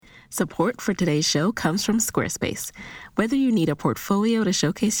Support for today's show comes from Squarespace. Whether you need a portfolio to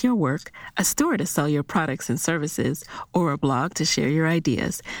showcase your work, a store to sell your products and services, or a blog to share your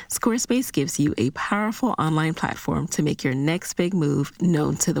ideas, Squarespace gives you a powerful online platform to make your next big move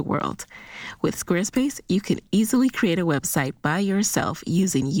known to the world. With Squarespace, you can easily create a website by yourself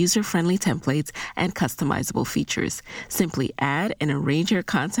using user-friendly templates and customizable features. Simply add and arrange your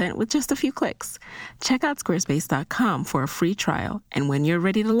content with just a few clicks. Check out squarespace.com for a free trial, and when you're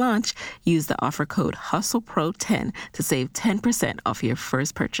ready to launch, use the offer code HustlePro10 to save 10% off your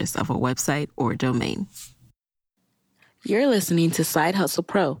first purchase of a website or domain. You're listening to Side Hustle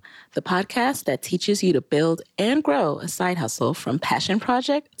Pro, the podcast that teaches you to build and grow a side hustle from passion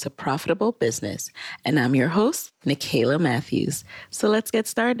project to profitable business. And I'm your host, Nicaila Matthews. So let's get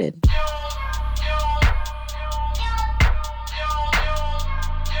started.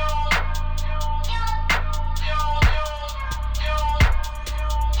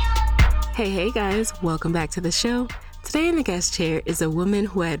 Hey guys, welcome back to the show. Today in the guest chair is a woman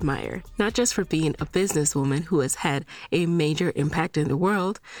who I admire, not just for being a businesswoman who has had a major impact in the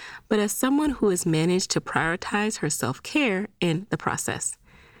world, but as someone who has managed to prioritize her self-care in the process.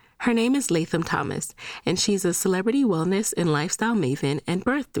 Her name is Latham Thomas, and she's a celebrity wellness and lifestyle maven and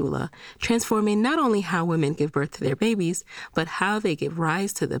birth doula, transforming not only how women give birth to their babies, but how they give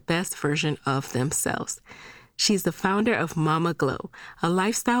rise to the best version of themselves. She's the founder of Mama Glow, a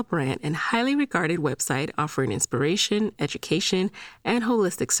lifestyle brand and highly regarded website offering inspiration, education, and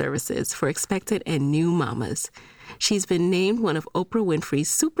holistic services for expectant and new mamas. She's been named one of Oprah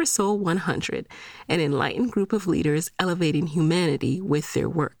Winfrey's Super Soul 100, an enlightened group of leaders elevating humanity with their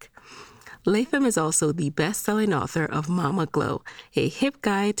work. Latham is also the best-selling author of Mama Glow, a hip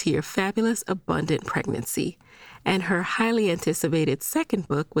guide to your fabulous, abundant pregnancy. And her highly anticipated second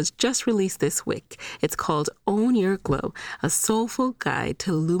book was just released this week. It's called Own Your Glow, a soulful guide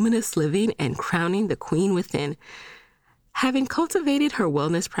to luminous living and crowning the queen within. Having cultivated her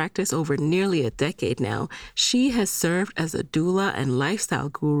wellness practice over nearly a decade now, she has served as a doula and lifestyle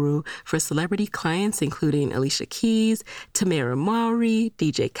guru for celebrity clients including Alicia Keys, Tamara Mowry,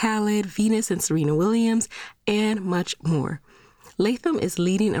 DJ Khaled, Venus and Serena Williams, and much more. Latham is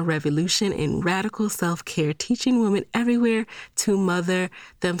leading a revolution in radical self-care, teaching women everywhere to mother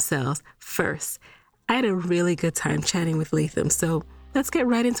themselves first. I had a really good time chatting with Latham, so let's get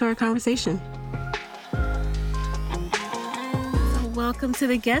right into our conversation. Welcome to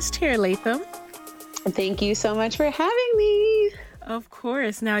the guest chair, Latham. Thank you so much for having me. Of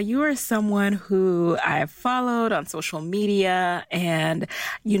course. Now, you are someone who I've followed on social media, and,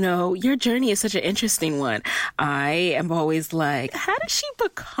 your journey is such an interesting one. I am always like, how did she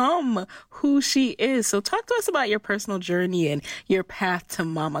become who she is? So talk to us about your personal journey and your path to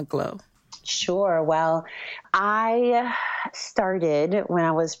Mama Glow. Sure. Well, I started when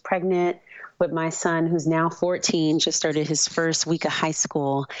I was pregnant with my son, who's now 14, just started his first week of high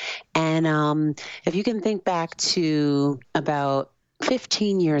school. And if you can think back to about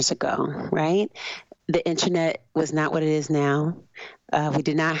 15 years ago, right? The internet was not what it is now. We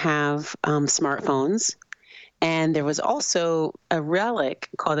did not have smartphones. And there was also a relic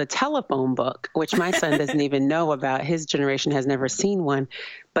called a telephone book, which my son doesn't even know about. His generation has never seen one.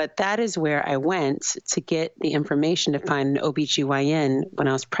 But that is where I went to get the information to find an OBGYN when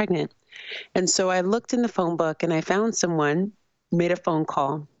I was pregnant. And so I looked in the phone book and I found someone, made a phone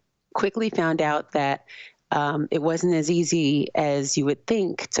call, quickly found out that it wasn't as easy as you would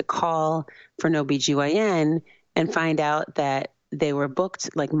think to call for an OBGYN and find out that they were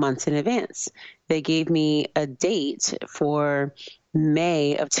booked like months in advance. They gave me a date for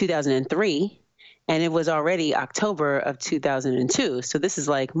May of 2003, and it was already October of 2002. So this is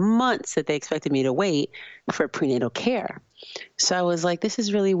like months that they expected me to wait for prenatal care. So I was like, this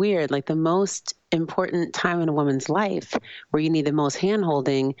is really weird. Like the most important time in a woman's life where you need the most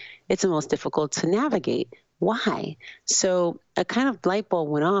hand-holding, it's the most difficult to navigate. Why? So a kind of light bulb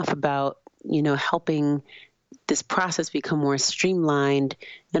went off about, helping this process become more streamlined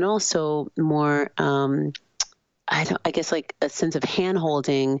and also more, I guess like a sense of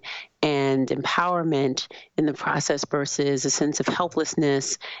hand-holding and empowerment in the process versus a sense of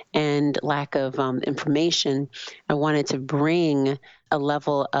helplessness and lack of information. I wanted to bring a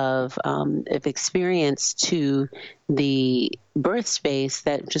level of experience to the birth space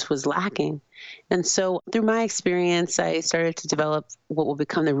that just was lacking. And so through my experience, I started to develop what will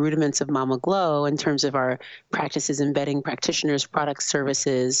become the rudiments of Mama Glow in terms of our practices embedding practitioners, products,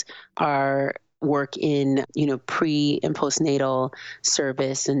 services, our work in, pre and postnatal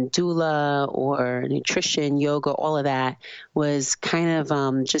service and doula or nutrition, yoga, all of that was kind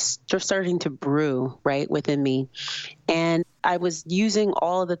of just starting to brew right within me. And I was using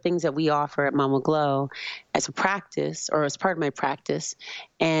all of the things that we offer at Mama Glow as a practice or as part of my practice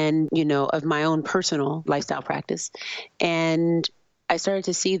and, of my own personal lifestyle practice. And I started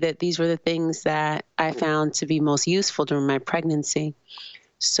to see that these were the things that I found to be most useful during my pregnancy.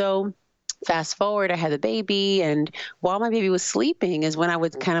 So fast forward, I had the baby, and while my baby was sleeping is when I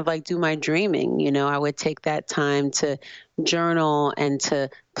would kind of like do my dreaming. I would take that time to journal and to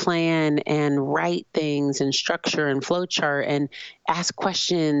plan and write things and structure and flow chart and ask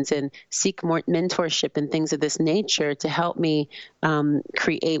questions and seek more mentorship and things of this nature to help me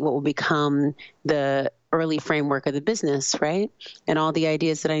create what will become the early framework of the business, right? And all the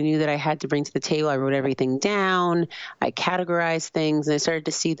ideas that I knew that I had to bring to the table, I wrote everything down. I categorized things, and I started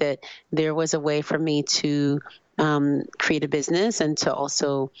to see that there was a way for me to create a business and to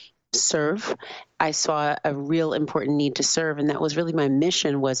also serve. I saw a real important need to serve, and that was really my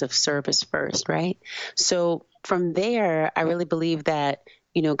mission, was of service first, right? So from there, I really believe that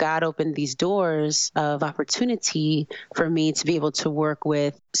God opened these doors of opportunity for me to be able to work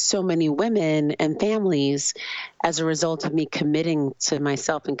with so many women and families as a result of me committing to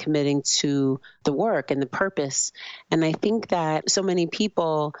myself and committing to the work and the purpose. And I think that so many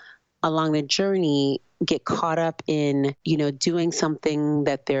people along the journey get caught up in, doing something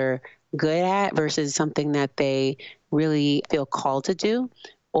that they're good at versus something that they really feel called to do,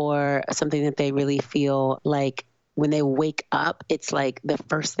 or something that they really feel like when they wake up, it's like the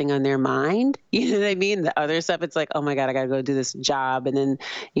first thing on their mind. You know what I mean? The other stuff, it's like, oh my God, I got to go do this job. And then,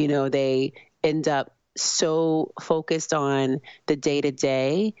 they end up so focused on the day to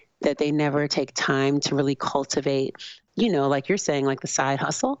day that they never take time to really cultivate, like you're saying, like the side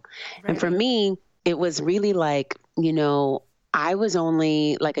hustle. Right. And for me, it was really like, I was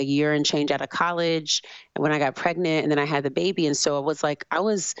only like a year and change out of college when I got pregnant, and then I had the baby. And so it was like, I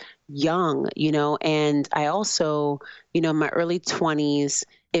was young, and I also, in my early 20s,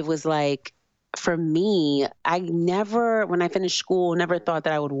 it was like, for me, I never, when I finished school, never thought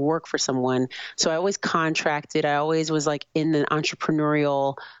that I would work for someone. So I always contracted. I always was like in the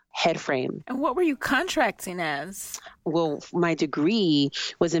entrepreneurial head frame. And what were you contracting as? Well, my degree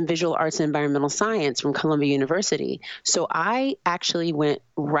was in visual arts and environmental science from Columbia University. So I actually went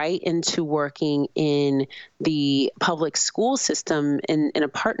right into working in the public school system in a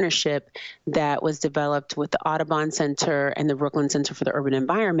partnership that was developed with the Audubon Center and the Brooklyn Center for the Urban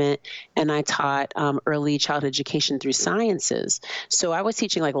Environment. And I taught early childhood education through sciences. So I was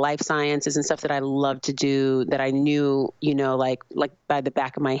teaching like life sciences and stuff that I loved to do, that I knew, like by the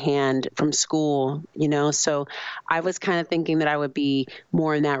back of my hand from school, So I was kind of thinking that I would be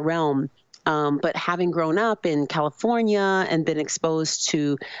more in that realm. But having grown up in California and been exposed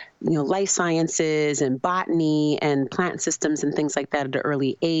to, life sciences and botany and plant systems and things like that at an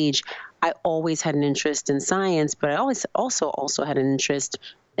early age, I always had an interest in science, but I always also had an interest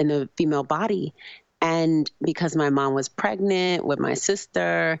in the female body. And because my mom was pregnant with my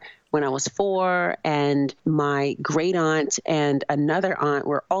sister when I was 4, and my great aunt and another aunt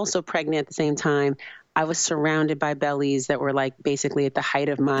were also pregnant at the same time, I was surrounded by bellies that were like basically at the height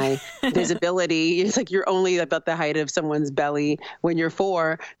of my visibility. It's like you're only about the height of someone's belly when you're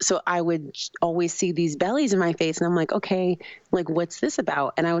 4. So I would always see these bellies in my face, and I'm like, okay, like what's this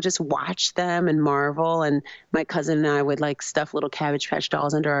about? And I would just watch them and marvel. And my cousin and I would like stuff little Cabbage Patch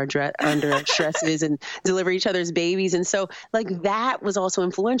dolls under our dresses and deliver each other's babies. And so like that was also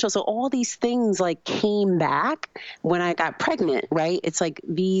influential. So all these things like came back when I got pregnant, right? It's like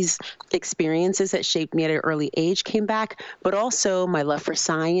these experiences that shaped me at an early age came back, but also my love for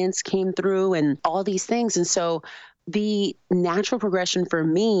science came through and all these things. And so the natural progression for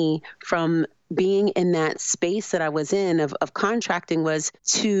me from being in that space that I was in of contracting was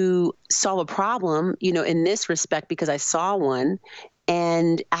to solve a problem, in this respect, because I saw one,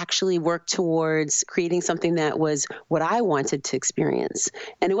 and actually work towards creating something that was what I wanted to experience.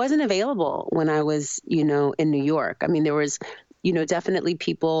 And it wasn't available when I was, in New York. I mean, there was definitely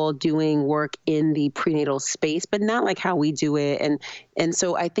people doing work in the prenatal space, but not like how we do it. And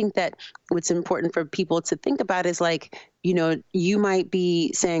so I think that what's important for people to think about is like, you might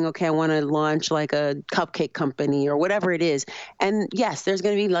be saying, okay, I want to launch like a cupcake company or whatever it is. And yes, there's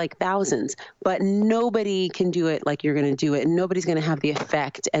going to be like thousands, but nobody can do it like you're going to do it. And nobody's going to have the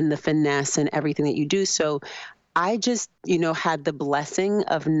effect and the finesse and everything that you do. So I just, had the blessing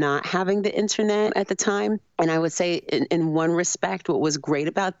of not having the internet at the time. And I would say in one respect, what was great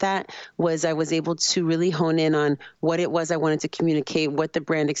about that was I was able to really hone in on what it was I wanted to communicate, what the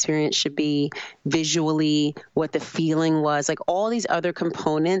brand experience should be visually, what the feeling was, like all these other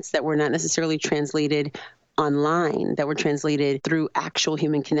components that were not necessarily translated online, that were translated through actual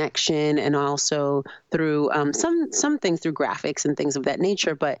human connection and also through some things through graphics and things of that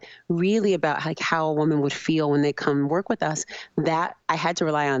nature, but really about like how a woman would feel when they come work with us. That I had to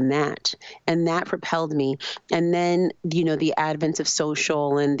rely on that, and that propelled me. And then the advent of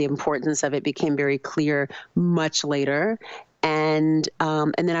social and the importance of it became very clear much later. And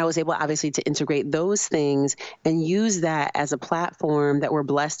then I was able, obviously, to integrate those things and use that as a platform that we're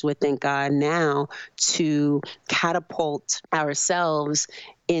blessed with, thank God, now to catapult ourselves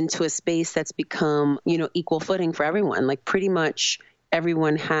into a space that's become, equal footing for everyone. Like pretty much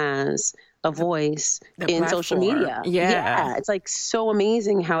everyone has a voice in social media. Yeah. It's like so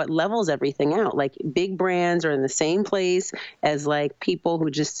amazing how it levels everything out. Like big brands are in the same place as like people who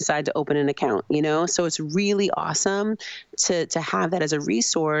just decide to open an account, So it's really awesome to have that as a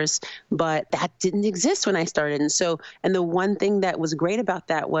resource, but that didn't exist when I started. And the one thing that was great about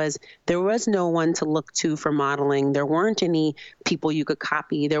that was there was no one to look to for modeling. There weren't any people you could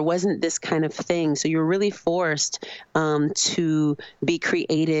copy. There wasn't this kind of thing. So you're really forced to be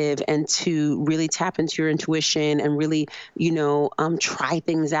creative and to really tap into your intuition and really, try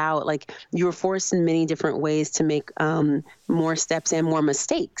things out. Like you were forced in many different ways to make more steps and more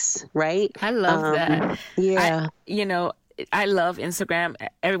mistakes, right? I love that. Yeah. I love Instagram.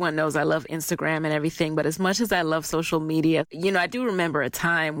 Everyone knows I love Instagram and everything, but as much as I love social media, I do remember a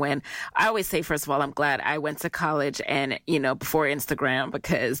time when I always say, first of all, I'm glad I went to college and, before Instagram,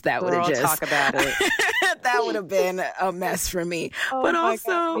 because that would have just talk about it. that would have been a mess for me. Oh, but my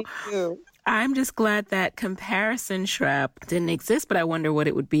also, God, me too. I'm just glad that comparison trap didn't exist, but I wonder what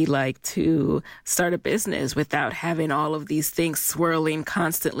it would be like to start a business without having all of these things swirling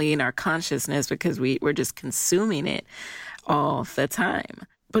constantly in our consciousness because we're just consuming it all the time.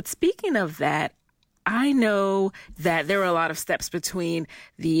 But speaking of that, I know that there are a lot of steps between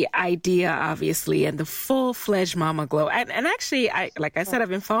the idea, obviously, and the full-fledged mama glow. And actually, like I said, I've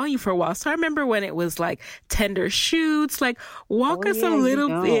been following you for a while. So I remember when it was like tender shoots, like walk us a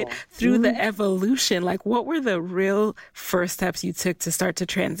little bit through the evolution. Like what were the real first steps you took to start to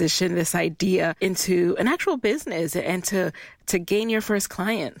transition this idea into an actual business and to gain your first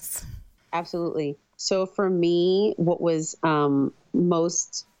clients? Absolutely. So for me, what was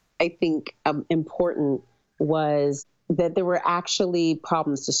most, I think, important was that there were actually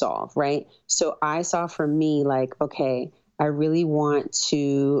problems to solve, right? So I saw for me like, okay, I really want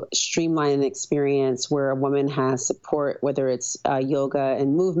to streamline an experience where a woman has support, whether it's yoga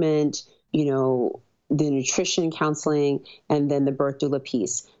and movement, the nutrition counseling, and then the birth doula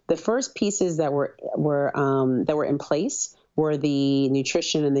piece. The first pieces that were in place were the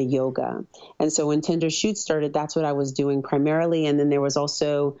nutrition and the yoga. And so when Tender Shoots started, that's what I was doing primarily. And then there was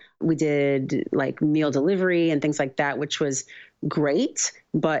also, we did like meal delivery and things like that, which was great,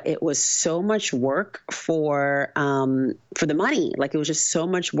 but it was so much work for the money. Like it was just so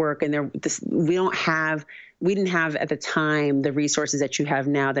much work. And we didn't have at the time the resources that you have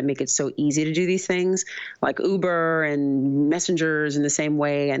now that make it so easy to do these things, like Uber and messengers in the same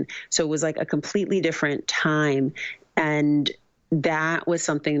way. And so it was like a completely different time. And that was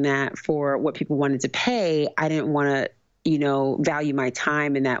something that for what people wanted to pay, I didn't want to, value my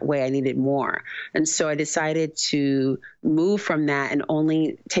time in that way. I needed more. And so I decided to move from that and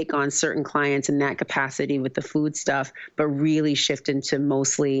only take on certain clients in that capacity with the food stuff, but really shift into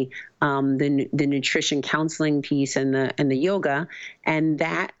mostly the nutrition counseling piece and the yoga. And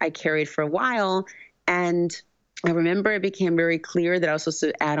that I carried for a while. And I remember it became very clear that I was supposed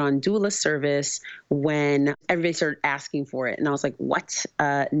to add on doula service when everybody started asking for it. And I was like, what?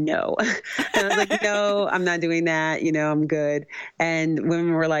 No. And I was like, no, I'm not doing that. I'm good. And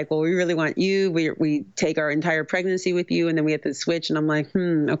women were like, well, we really want you. We take our entire pregnancy with you. And then we have to switch. And I'm like,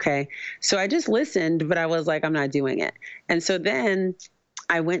 okay. So I just listened, but I was like, I'm not doing it. And so then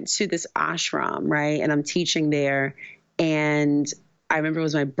I went to this ashram, right? And I'm teaching there. And I remember it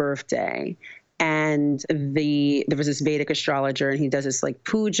was my birthday. And there was this Vedic astrologer, and he does this like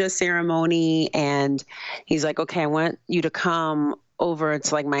puja ceremony. And he's like, okay, I want you to come over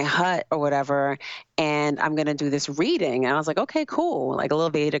to like my hut or whatever. and I'm going to do this reading. And I was like, okay, cool. Like a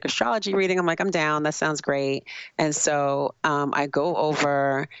little Vedic astrology reading. I'm like, I'm down. That sounds great. And so I go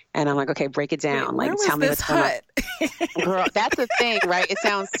over and I'm like, okay, break it down. Wait, like, where was tell me this what's going on. hut? Girl, that's the thing, right? It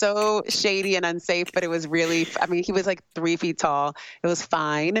sounds so shady and unsafe, but it was really, I mean, he was like 3 feet tall. It was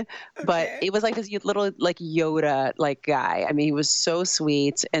fine, but Okay. it was like this little like Yoda like guy. I mean, he was so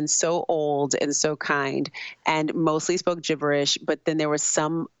sweet and so old and so kind and mostly spoke gibberish, but then there were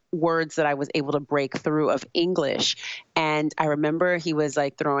some words that I was able to break through of English. And I remember he was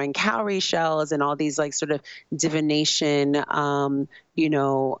like throwing cowrie shells and all these like sort of divination,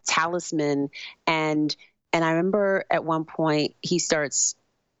 talisman. And I remember at one point he starts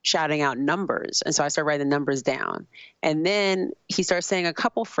shouting out numbers. And so I started writing the numbers down. And then he starts saying a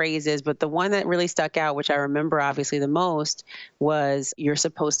couple phrases, but the one that really stuck out, which I remember obviously the most, was, "You're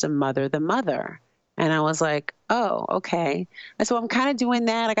supposed to mother the mother." And I was like, oh, okay. And so I'm kind of doing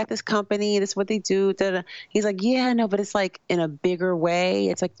that. I got this company. This is what they do. Da, da. He's like, yeah, no, but it's like in a bigger way.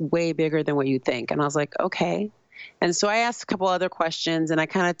 It's like way bigger than what you think. And I was like, okay. And so I asked a couple other questions and I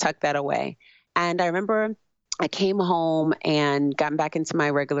kind of tucked that away. And I remember I came home and got back into my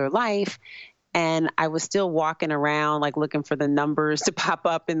regular life. And I was still walking around, like looking for the numbers to pop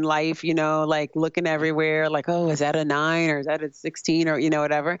up in life, like looking everywhere, like, oh, is that a 9 or is that a 16 or,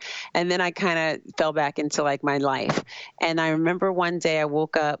 whatever. And then I kind of fell back into like my life. And I remember one day I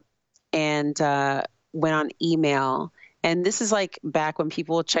woke up and went on email. And this is like back when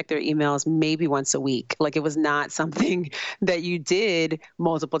people check their emails maybe once a week. Like it was not something that you did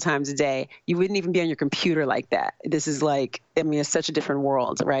multiple times a day. You wouldn't even be on your computer like that. This is like, I mean, it's such a different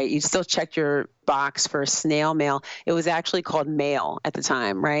world, right? You still check your box for snail mail. It was actually called mail at the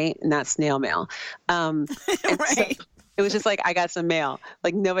time, right? Not snail mail. Right. So it was just like, I got some mail.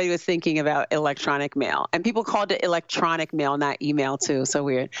 Like nobody was thinking about electronic mail. And people called it electronic mail, not email too. So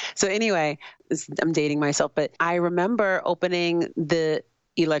weird. So anyway, I'm dating myself, but I remember opening the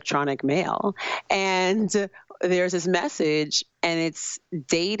electronic mail and there's this message and it's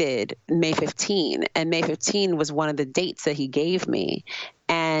dated May 15. And May 15 was one of the dates that he gave me.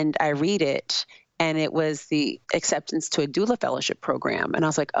 And I read it and it was the acceptance to a doula fellowship program. And I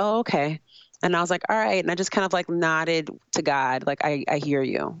was like, oh, okay. And I was like, all right. And I just kind of like nodded to God. Like, I hear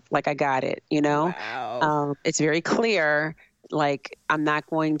you. Like, I got it, Wow. It's very clear. Like, I'm not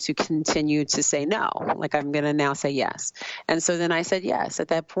going to continue to say no. Like, I'm going to now say yes. And so then I said yes at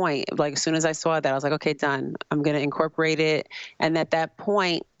that point. Like, as soon as I saw that, I was like, okay, done. I'm going to incorporate it. And at that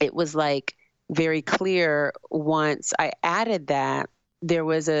point, it was like very clear once I added that, there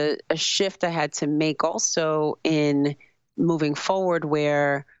was a shift I had to make also in moving forward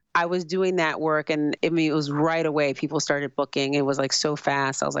where I was doing that work and I mean, it was right away. People started booking. It was like so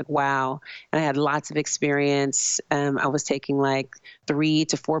fast. I was like, wow. And I had lots of experience. I was taking like 3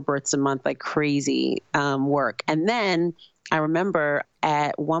 to 4 births a month, like crazy work. And then I remember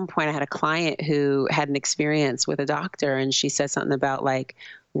at one point I had a client who had an experience with a doctor and she said something about like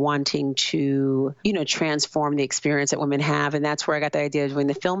wanting to, transform the experience that women have. And that's where I got the idea of doing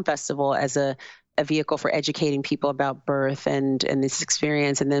the film festival as a vehicle for educating people about birth and this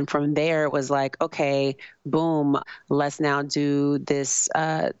experience. And then from there, it was like, okay, boom, let's now do this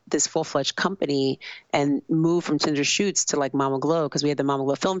full-fledged company and move from Tinder Shoots to like Mama Glow, because we had the Mama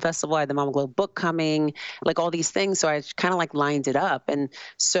Glow Film Festival, I had the Mama Glow book coming, like all these things. So I kind of like lined it up. And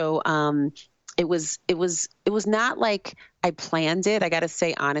so it was not like I planned it. I got to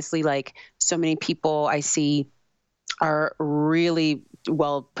say, honestly, like so many people I see are really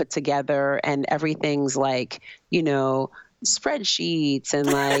well put together and everything's like, spreadsheets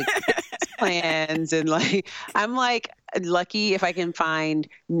and like plans and like, I'm like lucky if I can find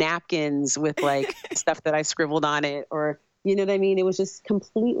napkins with like stuff that I scribbled on it or, you know what I mean? It was just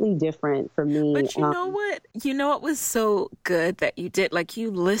completely different for me. But you know what? You know what was so good that you did? Like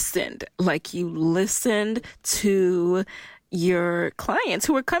you listened to your clients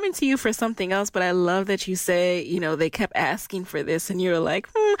who were coming to you for something else. But I love that you say, they kept asking for this and you're like,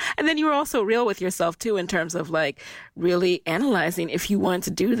 And then you were also real with yourself too, in terms of like really analyzing if you wanted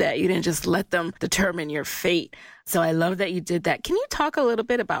to do that. You didn't just let them determine your fate. So I love that you did that. Can you talk a little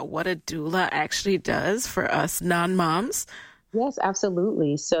bit about what a doula actually does for us non-moms? Yes,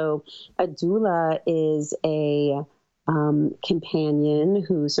 absolutely. So a doula is a companion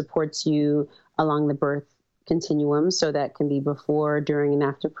who supports you along the birth continuum. So that can be before, during, and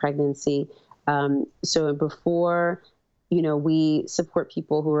after pregnancy. So before, we support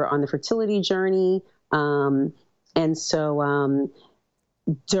people who are on the fertility journey. And so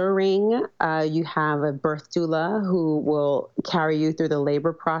during, you have a birth doula who will carry you through the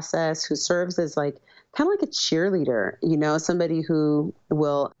labor process, who serves as like kind of like a cheerleader, somebody who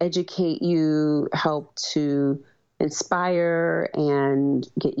will educate you, help to inspire and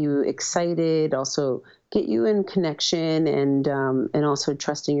get you excited, also get you in connection and also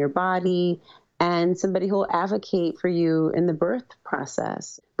trusting your body, and somebody who will advocate for you in the birth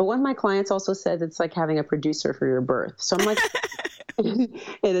process. But one of my clients also said it's like having a producer for your birth. So I'm like,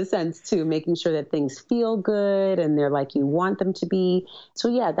 in a sense too, making sure that things feel good and they're like you want them to be. So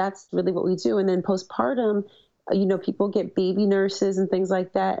yeah, that's really what we do. And then postpartum, people get baby nurses and things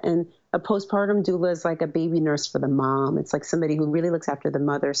like that. And a postpartum doula is like a baby nurse for the mom. It's like somebody who really looks after the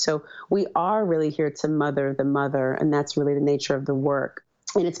mother. So we are really here to mother the mother. And that's really the nature of the work.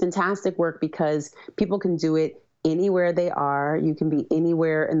 And it's fantastic work because people can do it anywhere they are. You can be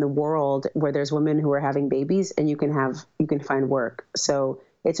anywhere in the world where there's women who are having babies, and you can find work. So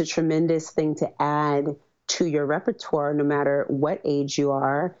it's a tremendous thing to add to your repertoire, no matter what age you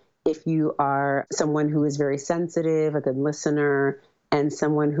are. If you are someone who is very sensitive, a good listener, and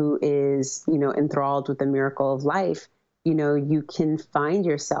someone who is, enthralled with the miracle of life, you can find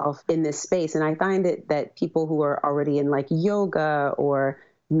yourself in this space. And I find it that people who are already in like yoga or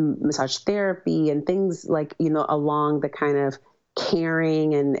massage therapy and things like, along the kind of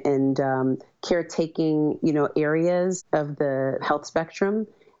caring and caretaking, areas of the health spectrum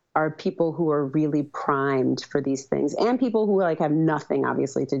are people who are really primed for these things, and people who like have nothing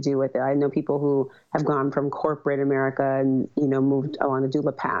obviously to do with it. I know people who have gone from corporate America and, moved along the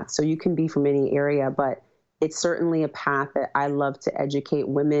doula path. So you can be from any area, but it's certainly a path that I love to educate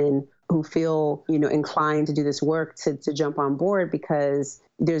women who feel, inclined to do this work to jump on board, because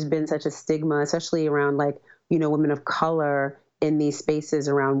there's been such a stigma, especially around like, women of color in these spaces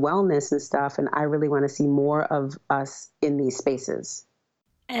around wellness and stuff. And I really want to see more of us in these spaces.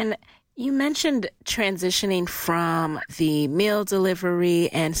 And you mentioned transitioning from the meal delivery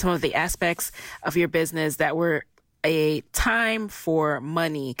and some of the aspects of your business that were a time for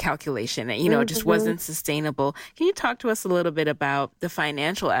money calculation and, it just wasn't sustainable. Can you talk to us a little bit about the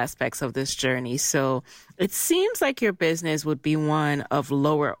financial aspects of this journey? So it seems like your business would be one of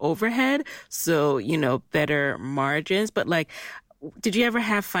lower overhead, so, better margins, but like, did you ever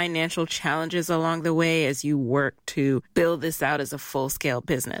have financial challenges along the way as you worked to build this out as a full-scale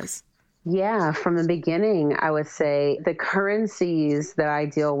business? Yeah, from the beginning, I would say the currencies that I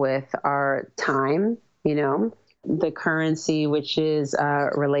deal with are time, the currency, which is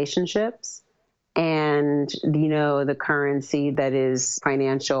relationships, and, the currency that is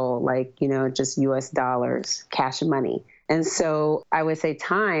financial, like, just US dollars, cash money. And so I would say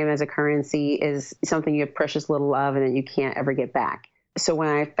time as a currency is something you have precious little of and that you can't ever get back. So when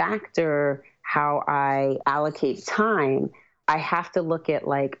I factor how I allocate time, I have to look at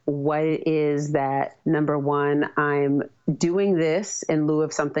like what it is that, number one, I'm doing this in lieu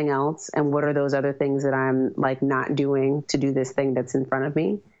of something else. And what are those other things that I'm like not doing to do this thing that's in front of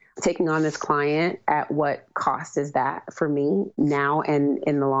me? Taking on this client, at what cost is that for me now and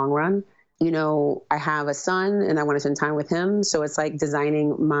in the long run? I have a son and I want to spend time with him. So it's like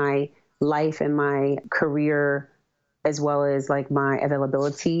designing my life and my career as well as like my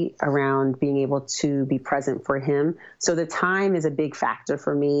availability around being able to be present for him. So the time is a big factor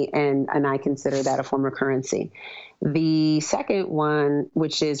for me, and I consider that a form of currency. The second one,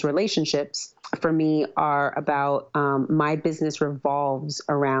 which is relationships, for me are about my business revolves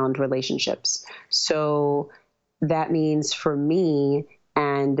around relationships. So that means for me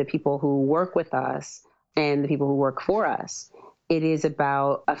and the people who work with us and the people who work for us, it is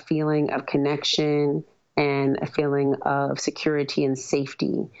about a feeling of connection and a feeling of security and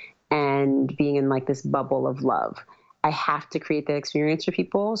safety and being in like this bubble of love. I have to create that experience for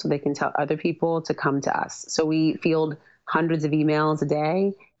people so they can tell other people to come to us. So we field hundreds of emails a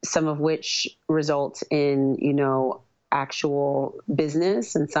day, some of which result in, actual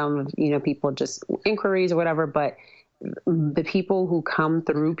business, and some, people just inquiries or whatever. But the people who come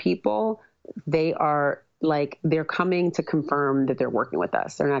through people, they are like, they're coming to confirm that they're working with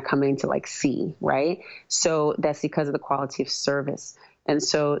us. They're not coming to like see, right? So that's because of the quality of service. And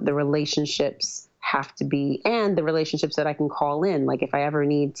so the relationships have to be, and the relationships that I can call in, like if I ever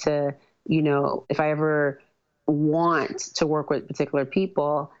need to, if I ever want to work with particular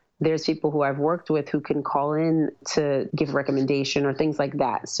people, there's people who I've worked with who can call in to give recommendation or things like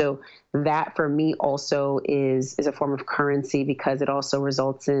that. So that for me also is a form of currency, because it also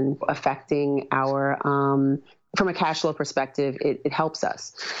results in affecting our, from a cash flow perspective, it helps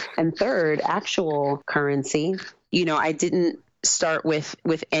us. And third, actual currency, I didn't start with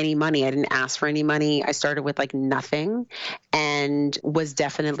any money. I didn't ask for any money. I started with like nothing, and was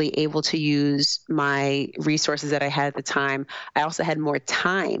definitely able to use my resources that I had at the time. I also had more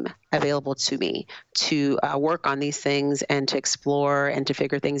time available to me to work on these things and to explore and to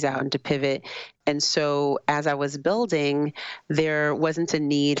figure things out and to pivot. And so as I was building, there wasn't a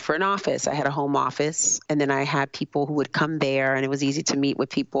need for an office. I had a home office, and then I had people who would come there, and it was easy to meet with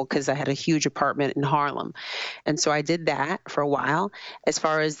people because I had a huge apartment in Harlem. And so I did that for a while. As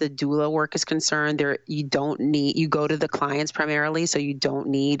far as the doula work is concerned, you go to the clients primarily, so you don't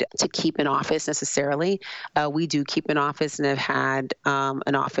need to keep an office necessarily. We do keep an office and have had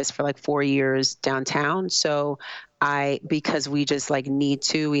an office for like 4 years downtown. So because we just like need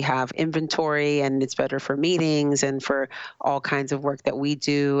to, we have inventory, and it's better for meetings and for all kinds of work that we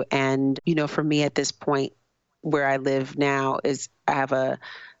do. And, for me at this point where I live now is I have a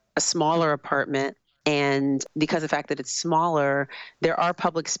smaller apartment. And because of the fact that it's smaller, there are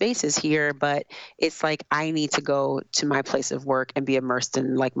public spaces here, but it's like I need to go to my place of work and be immersed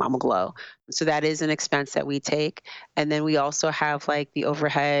in like Mama Glow. So that is an expense that we take. And then we also have like the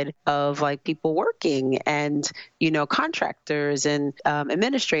overhead of like people working and, contractors and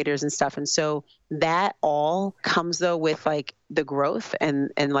administrators and stuff. And so that all comes though with like the growth and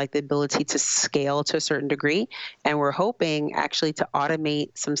like the ability to scale to a certain degree. And we're hoping actually to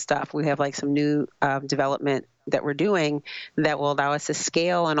automate some stuff. We have like some new development that we're doing that will allow us to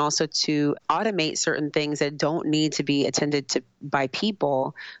scale and also to automate certain things that don't need to be attended to by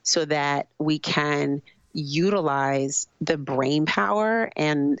people, so that we can utilize the brain power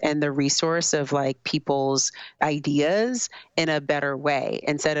and the resource of like people's ideas in a better way.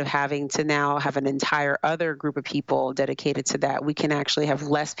 Instead of having to now have an entire other group of people dedicated to that, we can actually have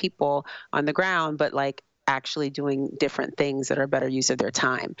less people on the ground, but like actually doing different things that are better use of their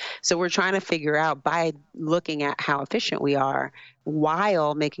time. So we're trying to figure out, by looking at how efficient we are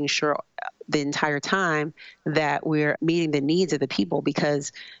while making sure the entire time that we're meeting the needs of the people,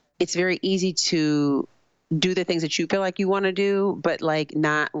 because it's very easy to do the things that you feel like you want to do, but like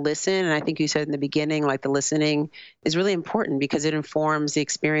not listen. And I think you said in the beginning, like the listening is really important because it informs the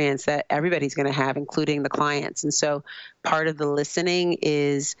experience that everybody's going to have, including the clients. And so part of the listening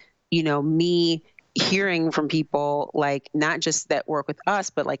is, me hearing from people, like not just that work with us,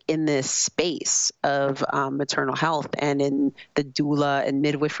 but like in this space of maternal health and in the doula and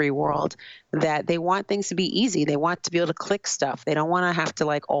midwifery world, that they want things to be easy. They want to be able to click stuff. They don't want to have to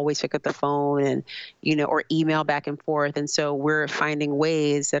like always pick up the phone and, or email back and forth. And so we're finding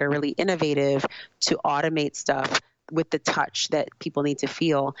ways that are really innovative to automate stuff with the touch that people need to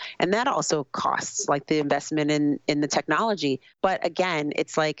feel. And that also costs, like the investment in the technology. But again,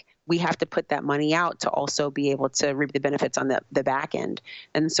 it's like we have to put that money out to also be able to reap the benefits on the back end.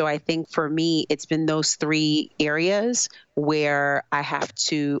 And so I think for me, it's been those three areas where I have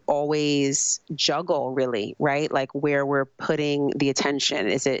to always juggle, really, right? Like where we're putting the attention.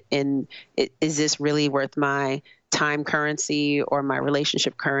 Is this really worth my time currency or my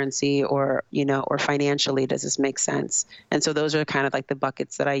relationship currency, or financially, does this make sense? And so those are kind of like the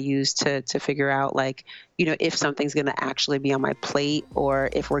buckets that I use to figure out, like, if something's going to actually be on my plate, or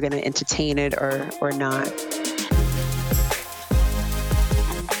if we're going to entertain it or not.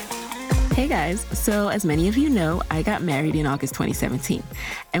 Hey guys, so as many of you know, I got married in August 2017.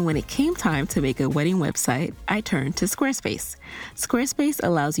 And when it came time to make a wedding website, I turned to Squarespace. Squarespace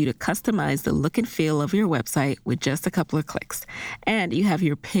allows you to customize the look and feel of your website with just a couple of clicks. And you have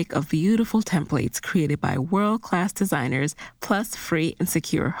your pick of beautiful templates created by world-class designers, plus free and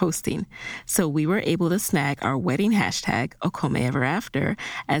secure hosting. So we were able to snag our wedding hashtag, Okome Ever After,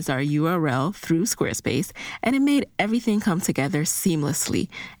 as our URL through Squarespace, and it made everything come together seamlessly,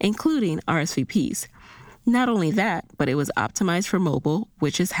 including RSVPs. Not only that, but it was optimized for mobile,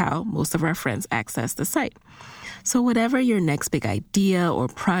 which is how most of our friends access the site. So whatever your next big idea or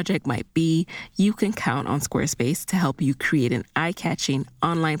project might be, you can count on Squarespace to help you create an eye-catching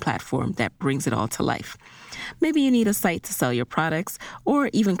online platform that brings it all to life. Maybe you need a site to sell your products or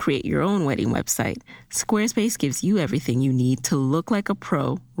even create your own wedding website. Squarespace gives you everything you need to look like a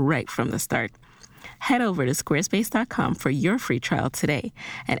pro right from the start. Head over to squarespace.com for your free trial today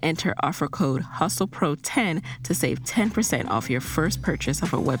and enter offer code HustlePro10 to save 10% off your first purchase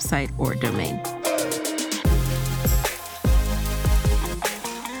of a website or domain.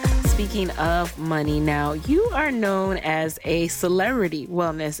 Speaking of money now, you are known as a celebrity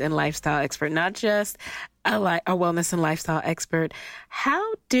wellness and lifestyle expert, not just a wellness and lifestyle expert.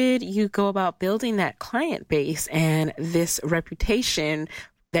 How did you go about building that client base and this reputation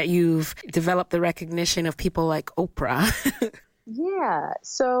that you've developed, the recognition of people like Oprah? Yeah.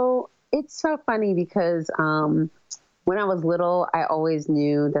 So it's so funny because when when I was little, I always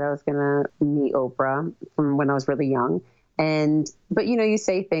knew that I was going to meet Oprah from when I was really young. But you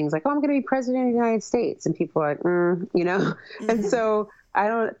say things like, oh, I'm going to be president of the United States. And people are like, Mm-hmm. And so I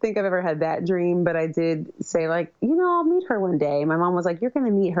don't think I've ever had that dream, but I did say like, I'll meet her one day. My mom was like, you're going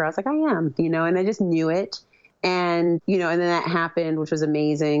to meet her. I was like, I am, and I just knew it. And then that happened, which was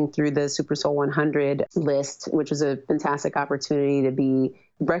amazing, through the Super Soul 100 list, which was a fantastic opportunity to be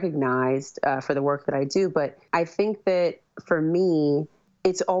recognized for the work that I do. But I think that for me,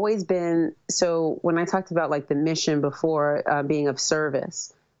 it's always been, so when I talked about like the mission before, being of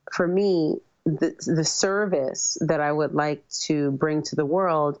service, for me, the service that I would like to bring to the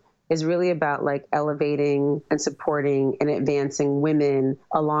world is really about like elevating and supporting and advancing women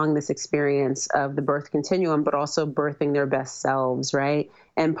along this experience of the birth continuum, but also birthing their best selves, right?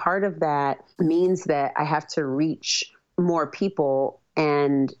 And part of that means that I have to reach more people,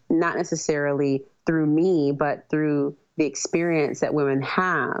 and not necessarily through me, but through the experience that women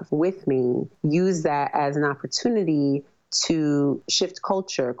have with me, use that as an opportunity to shift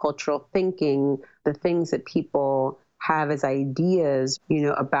cultural thinking, the things that people have as ideas,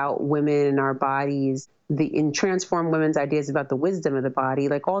 about women and our bodies, and transform women's ideas about the wisdom of the body.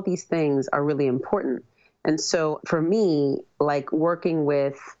 Like all these things are really important. And so for me, like working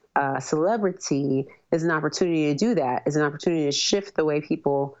with a celebrity is an opportunity to do that, is an opportunity to shift the way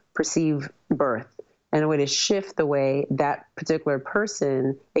people perceive birth, and a way to shift the way that particular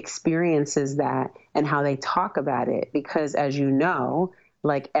person experiences that and how they talk about it. Because as you know,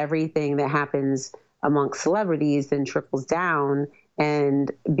 like everything that happens amongst celebrities then trickles down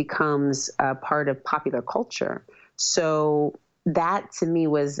and becomes a part of popular culture. So that to me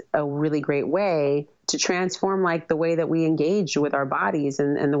was a really great way to transform like the way that we engage with our bodies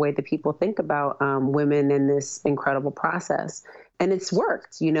and the way that people think about women in this incredible process. And it's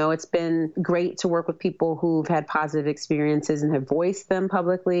worked. It's been great to work with people who've had positive experiences and have voiced them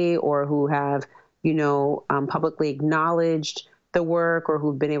publicly, or who have, publicly acknowledged the work, or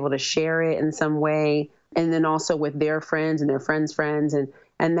who've been able to share it in some way. And then also with their friends and their friends' friends.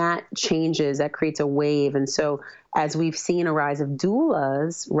 And that changes, that creates a wave. And so as we've seen a rise of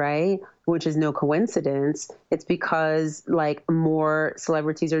doulas, right, which is no coincidence, it's because like more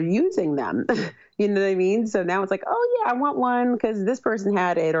celebrities are using them. You know what I mean? So now it's like, oh yeah, I want one because this person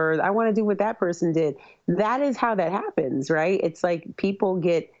had it, or I want to do what that person did. That is how that happens, right? It's like people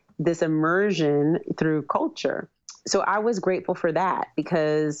get this immersion through culture. So I was grateful for that,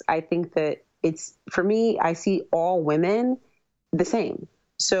 because I think that for me, I see all women the same.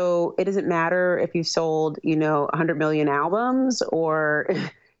 So it doesn't matter if you sold, 100 million albums, or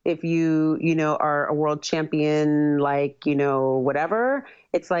if you are a world champion, like, whatever.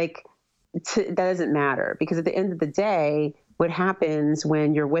 It's like, that doesn't matter, because at the end of the day, what happens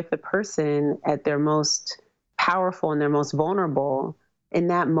when you're with a person at their most powerful and their most vulnerable, in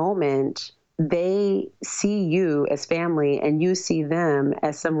that moment, they see you as family and you see them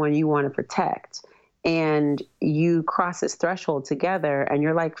as someone you want to protect. And you cross this threshold together, and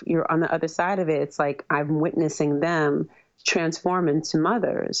you're on the other side of it. It's like I'm witnessing them transform into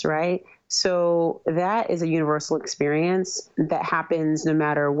mothers, right? So that is a universal experience that happens no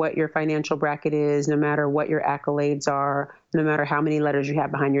matter what your financial bracket is, no matter what your accolades are, no matter how many letters you have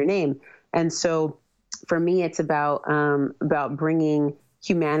behind your name. And so for me, it's about bringing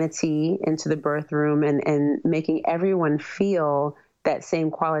humanity into the birth room and making everyone feel that same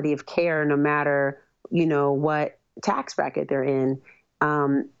quality of care, no matter, what tax bracket they're in.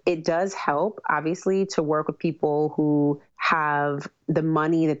 It does help, obviously, to work with people who have the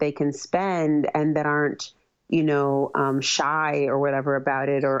money that they can spend and that aren't, shy or whatever about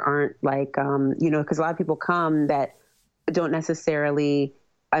it, or aren't like, because a lot of people come that don't necessarily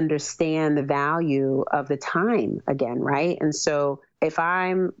understand the value of the time again, right? And so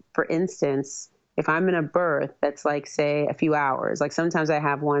for instance, if I'm in a birth that's like, say, a few hours, like sometimes I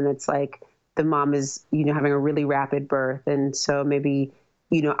have one that's like the mom is, having a really rapid birth. And so maybe,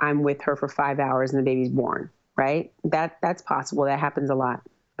 I'm with her for 5 hours and the baby's born, right? That's possible. That happens a lot.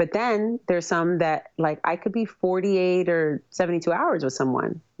 But then there's some that like I could be 48 or 72 hours with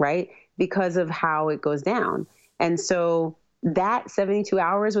someone, right? Because of how it goes down. And so that 72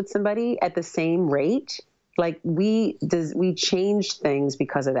 hours with somebody at the same rate, like we change things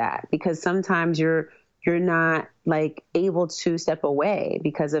because of that, because sometimes you're not like able to step away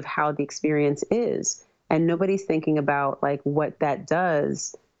because of how the experience is. And nobody's thinking about like what that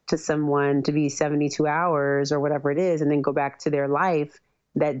does to someone to be 72 hours or whatever it is, and then go back to their life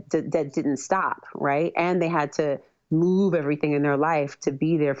that didn't stop, right? And they had to move everything in their life to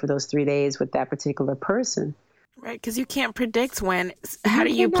be there for those 3 days with that particular person. Right, because you can't predict when. How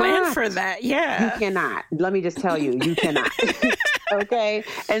do you plan for that? Yeah. You cannot. Let me just tell you, you cannot. Okay.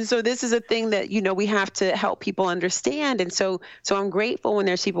 And so this is a thing that, we have to help people understand. And so I'm grateful when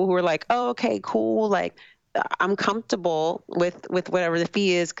there's people who are like, oh, okay, cool. Like, I'm comfortable with whatever the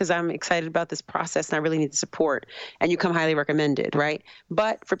fee is because I'm excited about this process and I really need the support. And you come highly recommended, right?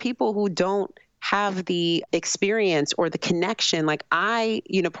 But for people who don't have the experience or the connection, like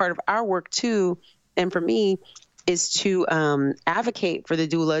part of our work too, and for me, is to advocate for the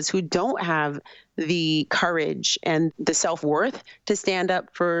doulas who don't have the courage and the self-worth to stand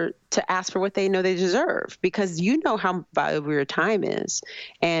up to ask for what they know they deserve, because you know how valuable your time is,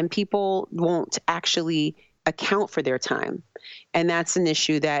 and people won't actually account for their time. And that's an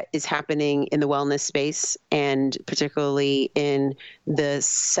issue that is happening in the wellness space, and particularly in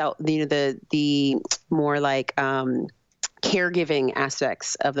the the more like caregiving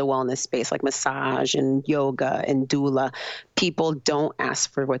aspects of the wellness space, like massage and yoga and doula. People don't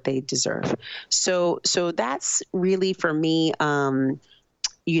ask for what they deserve. So that's really for me, to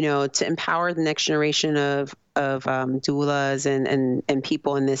empower the next generation of doulas and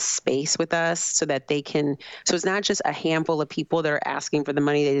people in this space with us, so that they can. So it's not just a handful of people that are asking for the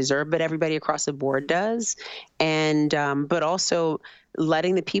money they deserve, but everybody across the board does, and but also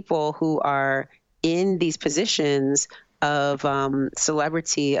letting the people who are in these positions of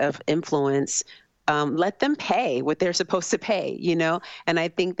celebrity, of influence, let them pay what they're supposed to pay, And I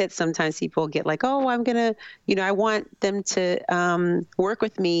think that sometimes people get like, oh, I'm going to, I want them to work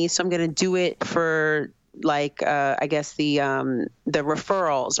with me, so I'm going to do it for like, I guess the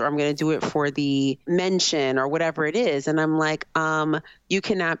referrals, or I'm going to do it for the mention or whatever it is. And I'm like, you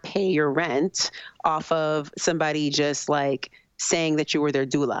cannot pay your rent off of somebody just like saying that you were their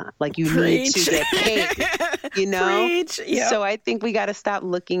doula. Like, you Preach. need to get paid, Preach. Yep. So I think we got to stop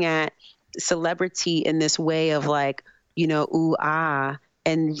looking at celebrity in this way of like, ooh, ah,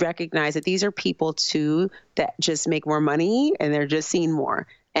 and recognize that these are people too that just make more money and they're just seen more.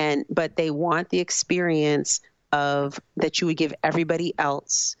 But they want the experience of that you would give everybody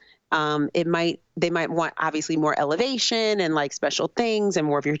else. They might want obviously more elevation and like special things and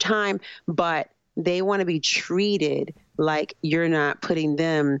more of your time, but they want to be treated like you're not putting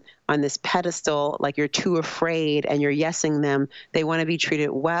them on this pedestal, like you're too afraid and you're yesing them. They want to be treated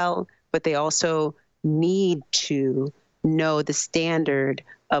well, but they also need to know the standard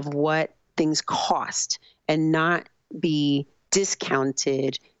of what things cost and not be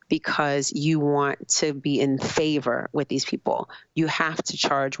discounted because you want to be in favor with these people. You have to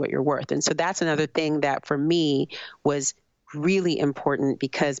charge what you're worth. And so that's another thing that for me was really important,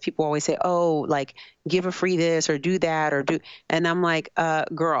 because people always say, oh, like give a free this or do that or do. And I'm like,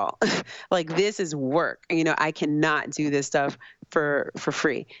 girl, like this is work. I cannot do this stuff for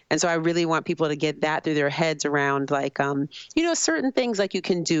free. And so I really want people to get that through their heads around like, certain things like you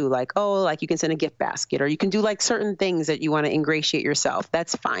can do, like, oh, like you can send a gift basket, or you can do like certain things that you want to ingratiate yourself.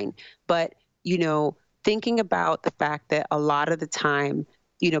 That's fine. But, thinking about the fact that a lot of the time,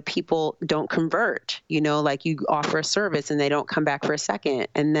 people don't convert, like you offer a service and they don't come back for a second,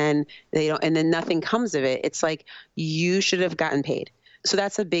 and then and then nothing comes of it. It's like, you should have gotten paid. So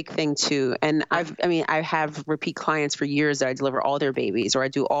that's a big thing too. And I have repeat clients for years that I deliver all their babies, or I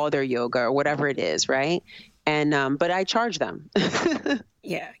do all their yoga or whatever it is. Right. And, but I charge them.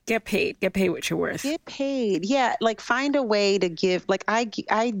 Yeah. Get paid what you're worth. Get paid. Yeah. Like find a way to give, like I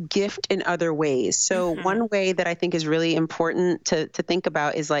gift in other ways. So one way that I think is really important to think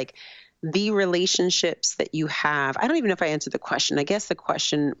about is like the relationships that you have. I don't even know if I answered the question. I guess the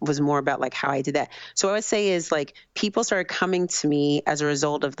question was more about like how I did that. So what I would say is like people started coming to me as a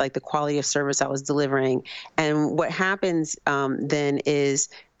result of like the quality of service I was delivering. And what happens then is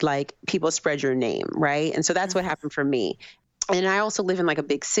like people spread your name, right? And so that's what happened for me. And I also live in like a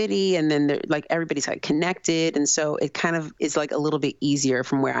big city, and then like everybody's like connected. And so it kind of is like a little bit easier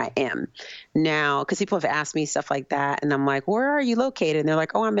from where I am now, because people have asked me stuff like that. And I'm like, where are you located? And they're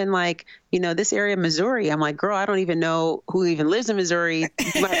like, oh, I'm in like, this area of Missouri. I'm like, girl, I don't even know who even lives in Missouri.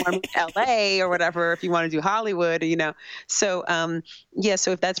 You might want to move to LA or whatever if you want to do Hollywood, So,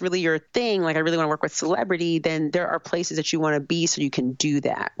 so if that's really your thing, like I really want to work with celebrity, then there are places that you want to be so you can do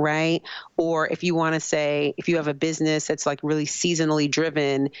that, right? Or if you want to say, if you have a business that's like really seasonally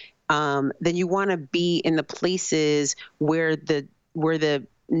driven, then you want to be in the places where the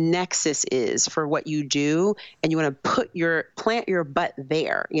nexus is for what you do, and you want to plant your butt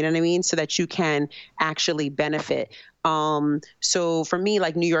there, you know what I mean? So that you can actually benefit. So for me,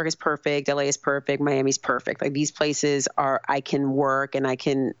 like New York is perfect, LA is perfect, Miami's perfect. Like these places I can work, and I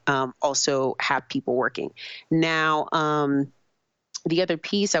can also have people working. Now, The other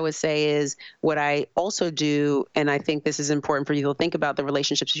piece I would say is what I also do, and I think this is important for you to think about the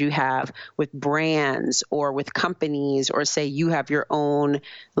relationships you have with brands or with companies, or say you have your own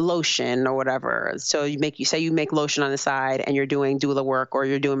lotion or whatever. So you say you make lotion on the side and you're doing doula work or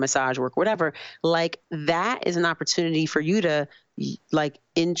you're doing massage work, whatever. Like that is an opportunity for you to like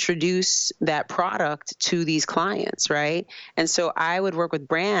introduce that product to these clients, right? And so I would work with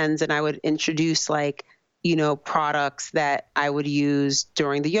brands and I would introduce like, products that I would use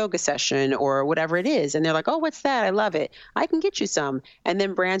during the yoga session or whatever it is. And they're like, oh, what's that? I love it. I can get you some. And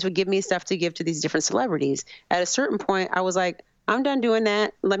then brands would give me stuff to give to these different celebrities. At a certain point, I was like, I'm done doing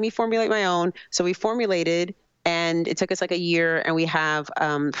that. Let me formulate my own. So we formulated, and it took us like a year, and we have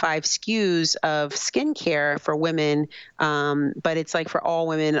 5 SKUs of skincare for women, but it's like for all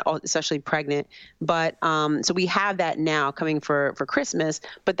women, especially pregnant. But so we have that now coming for Christmas,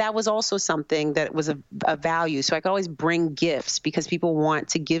 but that was also something that was a value. So I could always bring gifts because people want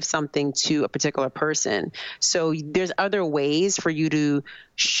to give something to a particular person. So there's other ways for you to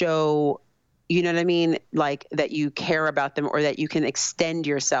show, you know what I mean? Like that you care about them or that you can extend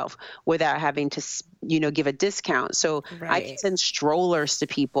yourself without having to, give a discount. So right. I can send strollers to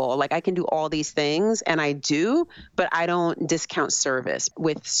people. Like I can do all these things, and I do, but I don't discount service.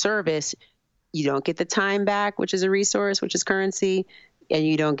 With service, you don't get the time back, which is a resource, which is currency, and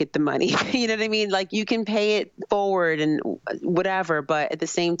you don't get the money. You know what I mean? Like you can pay it forward and whatever, but at the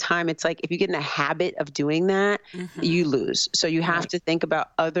same time, it's like if you get in a habit of doing that, you lose. So you have to think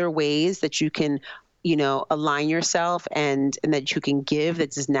about other ways that you can, align yourself and that you can give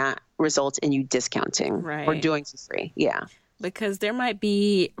that does not result in you discounting or doing for free. Yeah. Because there might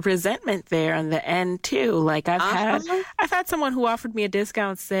be resentment there on the end too. Like I've had someone who offered me a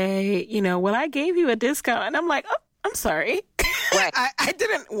discount say, well, I gave you a discount, and I'm like, oh, I'm sorry. Right. I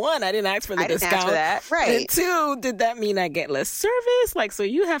didn't ask for the discount. Ask for that. Right. And 2, did that mean I get less service? Like, so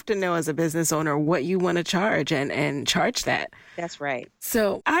you have to know as a business owner what you want to charge and charge that. That's right.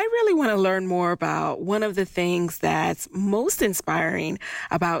 So I really want to learn more about one of the things that's most inspiring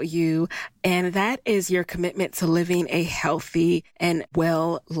about you, and that is your commitment to living a healthy and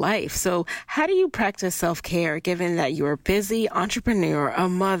well life. So how do you practice self-care given that you're a busy entrepreneur, a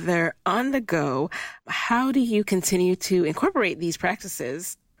mother on the go? How do you continue to incorporate these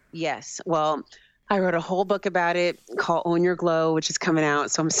practices? Yes. Well, I wrote a whole book about it called Own Your Glow, which is coming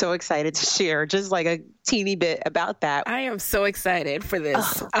out. So I'm so excited to share just like a teeny bit about that. I am so excited for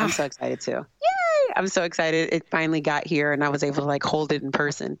this. I'm so excited too. Yay! I'm so excited. It finally got here and I was able to like hold it in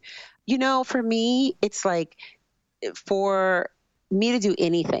person. For me, it's like for me to do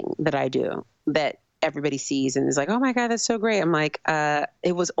anything that I do that everybody sees and is like, oh my God, that's so great. I'm like,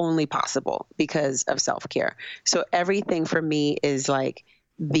 it was only possible because of self-care. So everything for me is like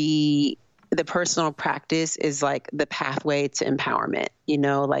the personal practice is like the pathway to empowerment,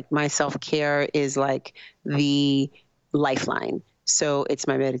 like my self-care is like the lifeline. So it's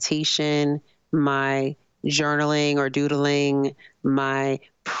my meditation, my journaling or doodling, my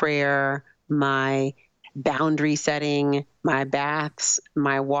prayer, my boundary setting, my baths,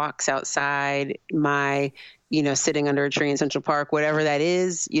 my walks outside, my, sitting under a tree in Central Park, whatever that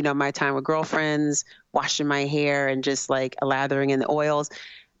is, my time with girlfriends, washing my hair and just like lathering in the oils.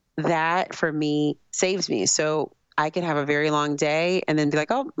 That for me saves me. So I could have a very long day and then be like,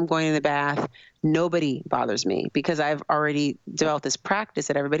 oh, I'm going in the bath. Nobody bothers me because I've already developed this practice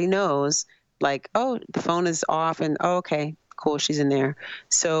that everybody knows, like, oh, the phone is off and oh, okay, cool. She's in there.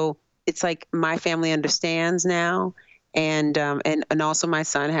 So it's like my family understands now. And also my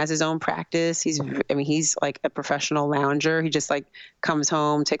son has his own practice. He's like a professional lounger. He just like comes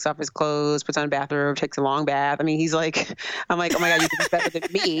home, takes off his clothes, puts on a bathrobe, takes a long bath. He's like, I'm like, oh my God, you do better than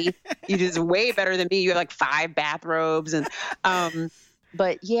me. You do way better than me. You have like 5 bathrobes. And,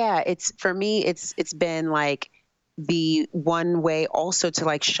 but yeah, for me, it's been like the one way also to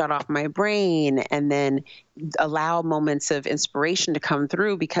like shut off my brain and then allow moments of inspiration to come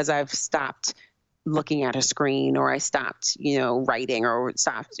through because I've stopped looking at a screen or I stopped, writing or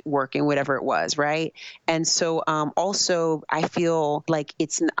stopped working, whatever it was. Right. And so, also I feel like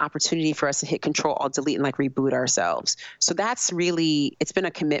it's an opportunity for us to hit Control, Alt, Delete and like reboot ourselves. So that's really, it's been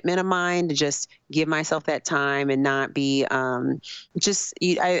a commitment of mine to just give myself that time and not be, I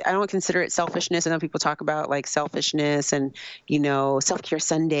don't consider it selfishness. I know people talk about like selfishness and, self-care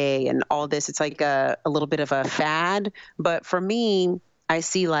Sunday and all this. It's like a little bit of a fad, but for me, I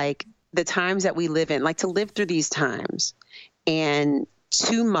see like the times that we live in, like to live through these times and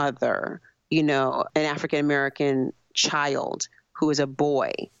to mother, an African-American child who is a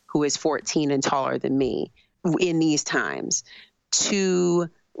boy who is 14 and taller than me in these times, to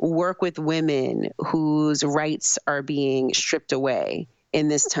work with women whose rights are being stripped away in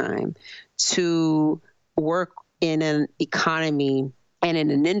this time, to work in an economy and in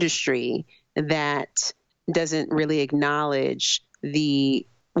an industry that doesn't really acknowledge the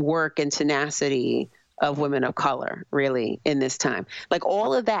work and tenacity of women of color, really, in this time. Like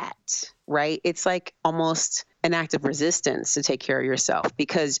all of that, right? It's like almost an act of resistance to take care of yourself,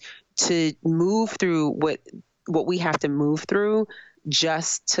 because to move through what we have to move through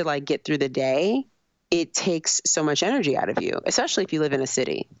just to like get through the day, it takes so much energy out of you, especially if you live in a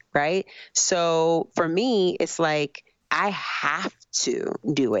city, right? So for me, it's like I have to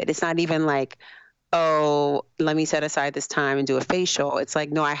do it. It's not even like, oh, let me set aside this time and do a facial. It's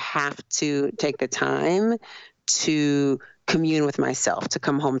like, no, I have to take the time to commune with myself, to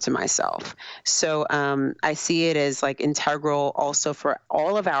come home to myself. So I see it as like integral also for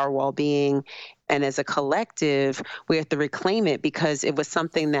all of our well-being. And as a collective, we have to reclaim it, because it was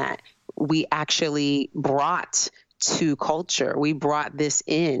something that we actually brought to culture. We brought this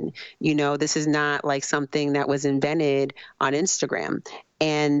in. This is not like something that was invented on Instagram.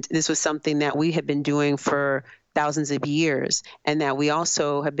 And this was something that we have been doing for thousands of years, and that we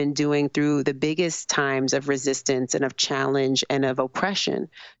also have been doing through the biggest times of resistance and of challenge and of oppression.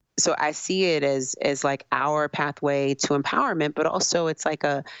 So I see it as like our pathway to empowerment, but also it's like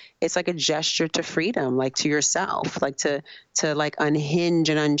a gesture to freedom, like to yourself, like to like unhinge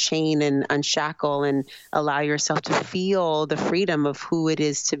and unchain and unshackle and allow yourself to feel the freedom of who it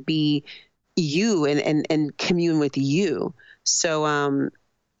is to be you and commune with you. So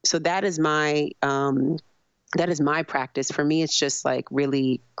so that is my practice. For me, it's just like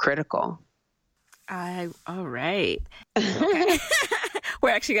really critical. All right. Okay. We're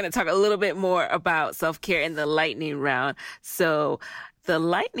actually going to talk a little bit more about self-care in the lightning round. So the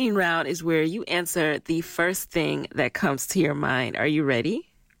lightning round is where you answer the first thing that comes to your mind. Are you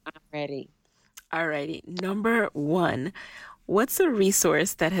ready? I'm ready. All righty. Number 1, what's a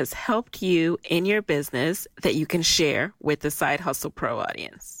resource that has helped you in your business that you can share with the Side Hustle Pro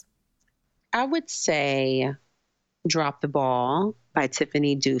audience? I would say Drop the Ball by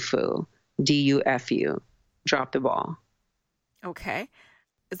Tiffany Dufu. Dufu. Drop the Ball. Okay.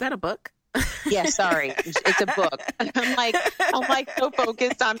 Is that a book? Yeah, sorry. It's a book. I'm like so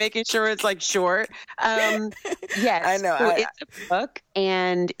focused on making sure it's like short. Yes. I know. So it's a book,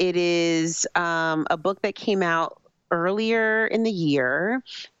 and it is a book that came out earlier in the year,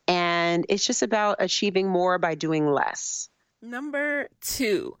 and it's just about achieving more by doing less. Number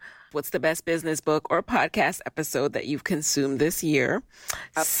 2, what's the best business book or podcast episode that you've consumed this year?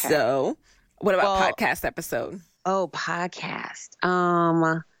 Okay. So what about podcast episode? Oh, podcast.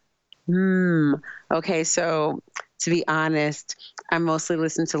 Okay. So to be honest, I mostly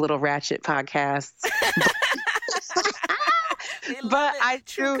listen to Little Ratchet podcasts. But I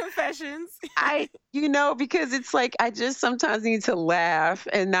True confessions. Because it's like I just sometimes need to laugh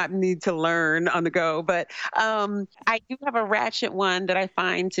and not need to learn on the go. But I do have a ratchet one that I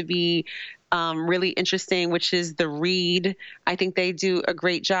find to be really interesting, which is The Read. I think they do a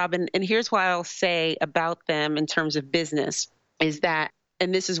great job. And here's what I'll say about them in terms of business is that,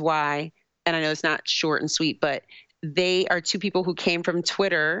 and this is why, and I know it's not short and sweet, but they are two people who came from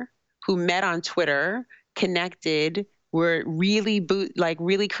Twitter, who met on Twitter, connected, were really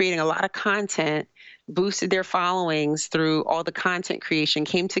really creating a lot of content, boosted their followings through all the content creation,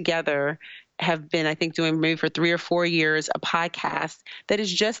 came together, have been, I think, doing maybe for 3 or 4 years, a podcast that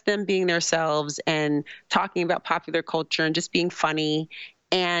is just them being themselves and talking about popular culture and just being funny,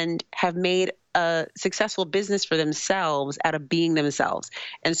 and have made a successful business for themselves out of being themselves.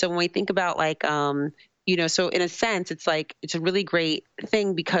 And so when we think about so in a sense, it's like, it's a really great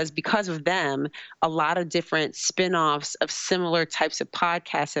thing because of them, a lot of different spinoffs of similar types of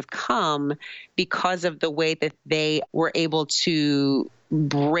podcasts have come because of the way that they were able to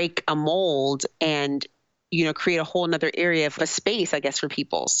break a mold and, create a whole nother area of a space, I guess, for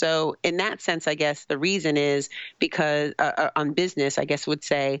people. So in that sense, I guess the reason is because on business, I guess would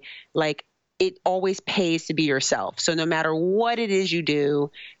say like, it always pays to be yourself. So no matter what it is you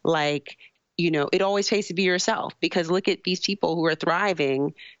do, it always pays to be yourself, because look at these people who are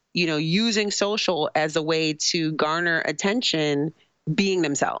thriving, using social as a way to garner attention, being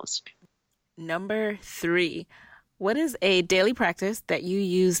themselves. Number 3, what is a daily practice that you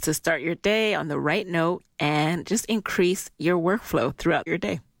use to start your day on the right note and just increase your workflow throughout your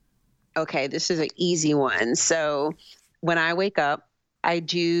day? Okay, this is an easy one. So when I wake up, I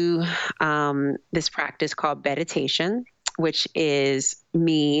do this practice called meditation, which is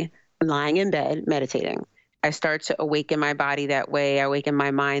me lying in bed, meditating. I start to awaken my body that way. I awaken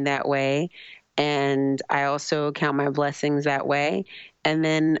my mind that way. And I also count my blessings that way. And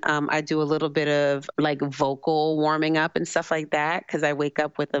then I do a little bit of like vocal warming up and stuff like that because I wake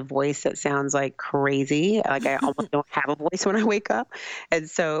up with a voice that sounds like crazy. Like I almost don't have a voice when I wake up. And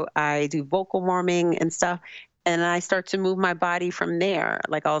so I do vocal warming and stuff. And I start to move my body from there.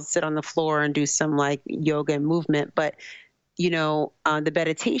 Like I'll sit on the floor and do some like yoga and movement. But the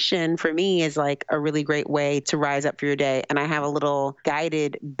meditation for me is like a really great way to rise up for your day. And I have a little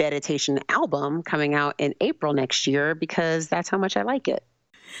guided meditation album coming out in April next year because that's how much I like it.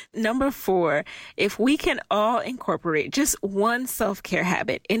 Number 4, if we can all incorporate just one self-care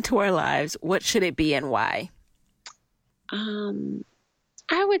habit into our lives, what should it be and why?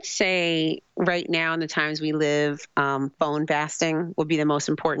 I would say right now in the times we live, phone fasting would be the most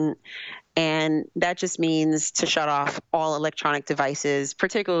important. And that just means to shut off all electronic devices,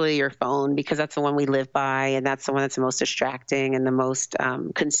 particularly your phone, because that's the one we live by. And that's the one that's the most distracting and the most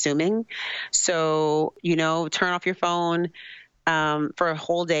consuming. So, turn off your phone for a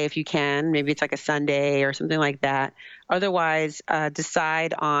whole day if you can. Maybe it's like a Sunday or something like that. Otherwise,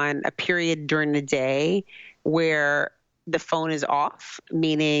 decide on a period during the day where the phone is off,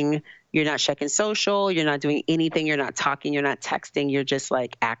 meaning you're not checking social, you're not doing anything, you're not talking, you're not texting, you're just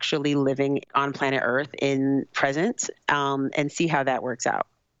like actually living on planet Earth in present, and see how that works out.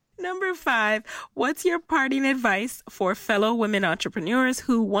 Number 5, what's your parting advice for fellow women entrepreneurs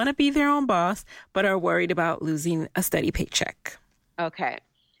who want to be their own boss but are worried about losing a steady paycheck? Okay.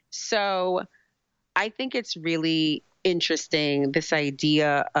 So I think it's really interesting, this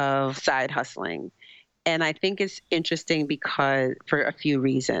idea of side hustling. And I think it's interesting because for a few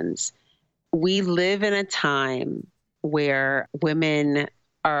reasons. We live in a time where women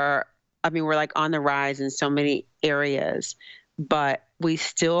we're like on the rise in so many areas, but we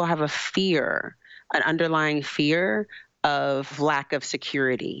still have an underlying fear of lack of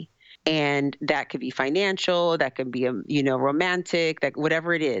security. And that could be financial, that could be, romantic, that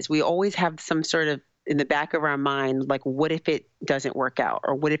whatever it is. We always have some sort of in the back of our mind, like, what if it doesn't work out?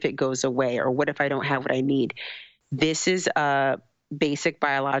 Or what if it goes away? Or what if I don't have what I need? This is a basic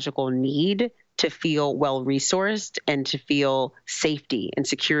biological need to feel well-resourced and to feel safety and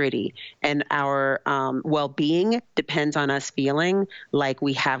security. And our well-being depends on us feeling like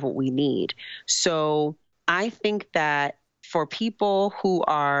we have what we need. So I think that for people who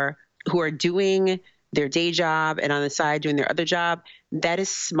are doing their day job and on the side doing their other job, that is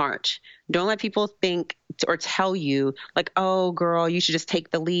smart. Don't let people think or tell you like, oh, girl, you should just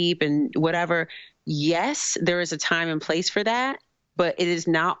take the leap and whatever. Yes, there is a time and place for that, but it is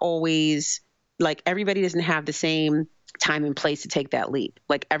not always like everybody doesn't have the same time and place to take that leap.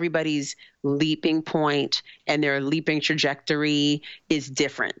 Like everybody's leaping point and their leaping trajectory is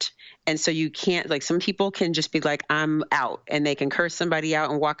different. And so you can't, like, some people can just be like, I'm out, and they can curse somebody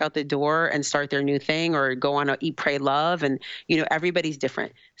out and walk out the door and start their new thing or go on a eat, pray, love. And, everybody's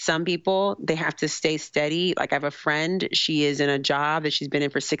different. Some people, they have to stay steady. Like I have a friend, she is in a job that she's been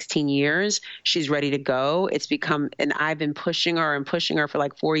in for 16 years. She's ready to go. And I've been pushing her for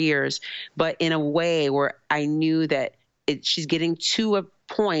like 4 years, but in a way where I knew that she's getting to a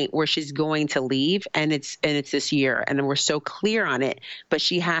point where she's going to leave, and it's this year, and we're so clear on it, but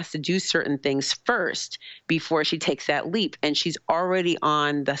she has to do certain things first before she takes that leap. And she's already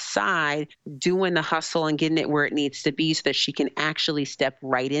on the side doing the hustle and getting it where it needs to be so that she can actually step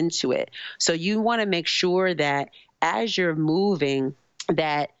right into it. So you want to make sure that as you're moving,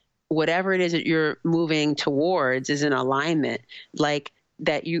 that whatever it is that you're moving towards is in alignment, like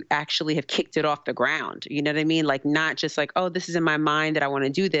that you actually have kicked it off the ground. You know what I mean? Like not just like, oh, this is in my mind that I want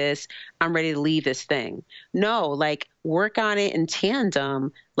to do this, I'm ready to leave this thing. No, like work on it in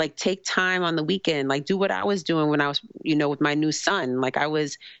tandem, like take time on the weekend, like do what I was doing when I was, with my new son. Like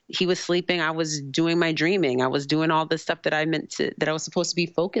he was sleeping, I was doing my dreaming. I was doing all the stuff that that I was supposed to be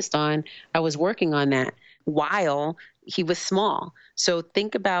focused on. I was working on that while he was small. So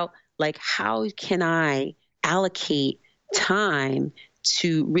think about like, how can I allocate time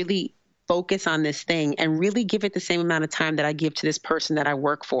to really focus on this thing and really give it the same amount of time that I give to this person that I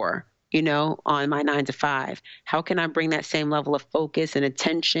work for, on my 9 to 5. How can I bring that same level of focus and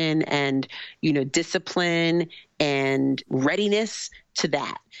attention and, discipline and readiness to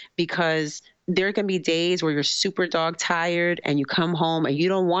that? Because there can be days where you're super dog tired and you come home and you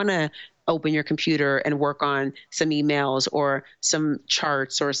don't want to open your computer and work on some emails or some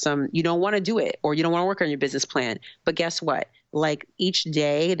charts or you don't want to do it, or you don't want to work on your business plan. But guess what? like each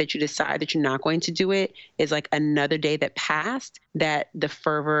day that you decide that you're not going to do it is like another day that passed, that the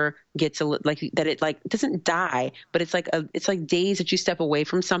fervor gets like that, it like doesn't die, but it's like days that you step away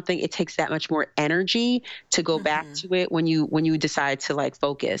from something. It takes that much more energy to go back to it when you decide to like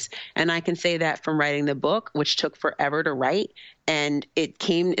focus. And I can say that from writing the book, which took forever to write, and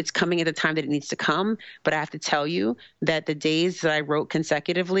it's coming at the time that it needs to come. But I have to tell you that the days that I wrote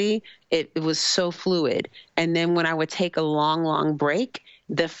consecutively, it was so fluid. And then when I would take a long, long break,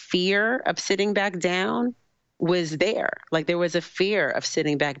 the fear of sitting back down was there. Like there was a fear of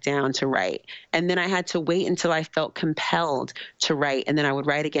sitting back down to write. And then I had to wait until I felt compelled to write, and then I would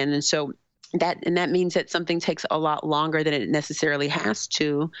write again. And so that means that something takes a lot longer than it necessarily has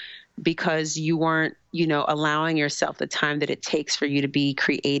to, because you weren't, allowing yourself the time that it takes for you to be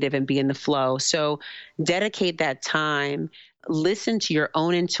creative and be in the flow. So dedicate that time, listen to your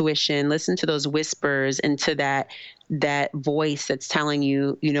own intuition, listen to those whispers and to that voice that's telling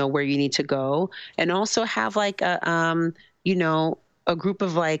you, where you need to go. And also have like a group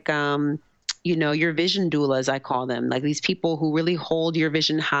of like, your vision doulas, I call them, like these people who really hold your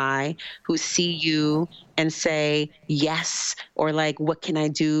vision high, who see you and say, yes, or like, what can I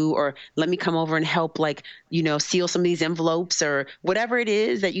do? Or let me come over and help, like, seal some of these envelopes or whatever it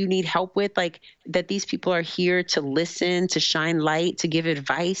is that you need help with. Like that these people are here to listen, to shine light, to give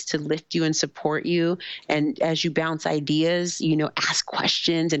advice, to lift you and support you. And as you bounce ideas, ask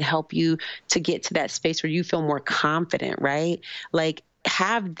questions and help you to get to that space where you feel more confident, right? Like,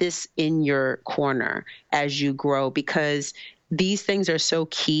 have this in your corner as you grow, because these things are so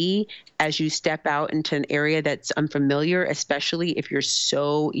key as you step out into an area that's unfamiliar, especially if you're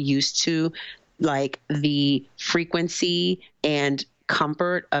so used to like the frequency and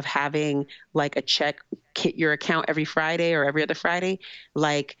comfort of having like a check hit your account every Friday or every other Friday.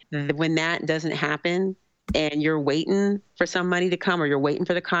 Like when that doesn't happen, and you're waiting for some money to come, or you're waiting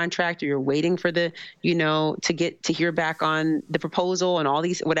for the contract, or you're waiting for the, to hear back on the proposal and all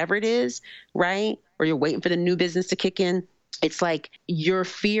these, whatever it is, right? Or you're waiting for the new business to kick in. It's like your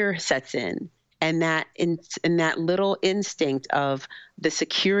fear sets in, and that that little instinct of the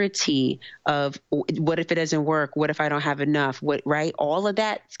security of what if it doesn't work? What if I don't have enough? Right? All of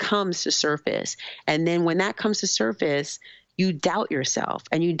that comes to surface. And then when that comes to surface, you doubt yourself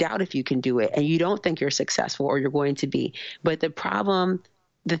and you doubt if you can do it, and you don't think you're successful or you're going to be. But the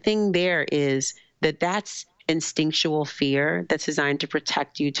thing there is that's instinctual fear that's designed to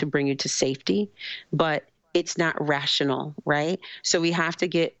protect you, to bring you to safety, but it's not rational, right? So we have to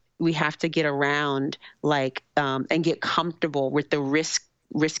get around like, and get comfortable with the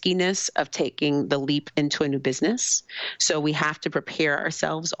riskiness of taking the leap into a new business. So we have to prepare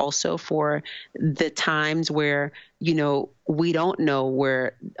ourselves also for the times where, we don't know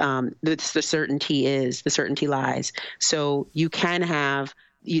where the certainty lies. So you can have,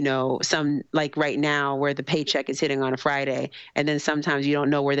 some, like right now where the paycheck is hitting on a Friday, and then sometimes you don't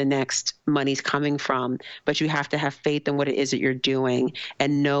know where the next money's coming from, but you have to have faith in what it is that you're doing,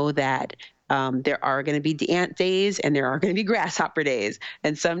 and know that there are going to be ant days and there are going to be grasshopper days.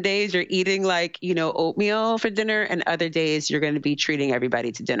 And some days you're eating like, oatmeal for dinner, and other days you're going to be treating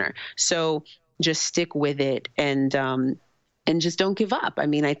everybody to dinner. So just stick with it, and just don't give up. I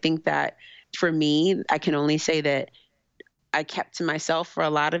mean, I think that for me, I can only say that I kept to myself for a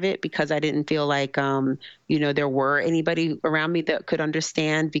lot of it, because I didn't feel like, there were anybody around me that could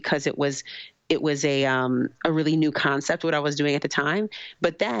understand, because it was a really new concept, what I was doing at the time.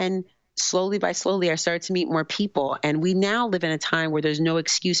 But then slowly I started to meet more people. And we now live in a time where there's no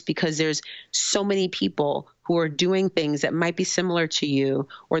excuse, because there's so many people who are doing things that might be similar to you,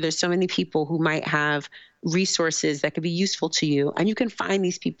 or there's so many people who might have resources that could be useful to you. And you can find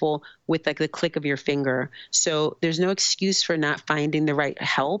these people with like the click of your finger. So there's no excuse for not finding the right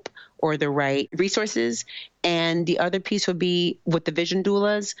help or the right resources. And the other piece would be with the vision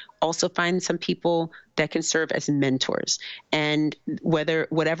doulas, also find some people that can serve as mentors. And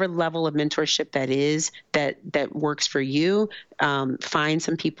whatever level of mentorship that is, that works for you, find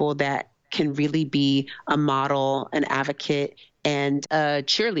some people that can really be a model, an advocate, and a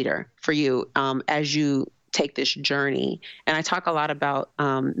cheerleader for you as you take this journey. And I talk a lot about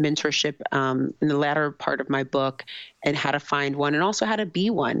mentorship in the latter part of my book, and how to find one, and also how to be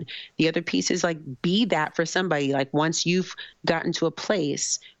one. The other piece is like, be that for somebody. Like once you've gotten to a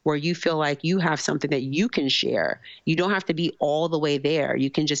place where you feel like you have something that you can share, you don't have to be all the way there. You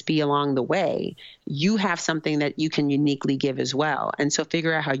can just be along the way. You have something that you can uniquely give as well. And so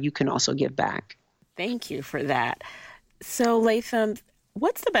figure out how you can also give back. Thank you for that. So Latham,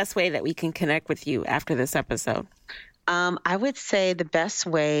 what's the best way that we can connect with you after this episode? I would say the best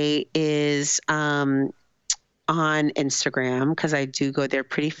way is on Instagram because I do go there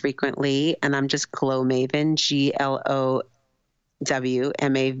pretty frequently, and I'm just Glow Maven,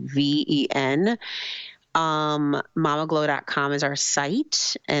 GLOWMAVEN. Mamaglow.com is our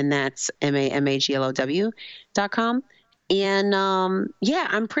site, and that's MAMAGLOW.com. And yeah,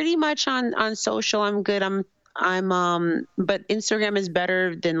 I'm pretty much on social. I'm good. But Instagram is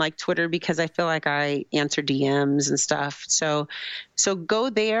better than like Twitter because I feel like I answer DMs and stuff. So go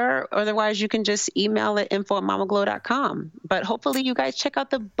there. Otherwise, you can just email at info@mamaglow.com. But hopefully you guys check out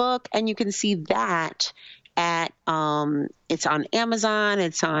the book, and you can see that at it's on Amazon,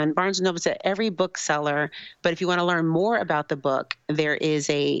 it's on Barnes and Noble, it's at every bookseller. But if you want to learn more about the book, there is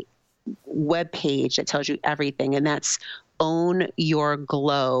a web page that tells you everything, and that's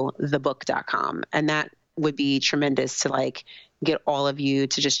ownyourglowthebook.com. And that would be tremendous to like get all of you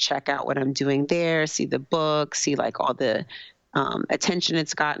to just check out what I'm doing there, see the book, see like all the attention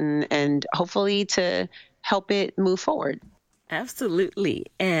it's gotten, and hopefully to help it move forward. Absolutely.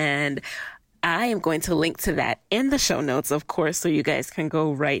 And I am going to link to that in the show notes, of course, so you guys can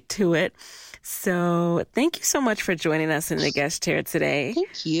go right to it. So thank you so much for joining us in the guest chair today.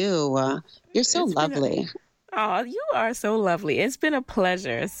 Thank you. You're so lovely. Oh, you are so lovely. It's been a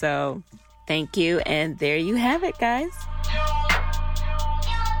pleasure. So thank you. And there you have it, guys.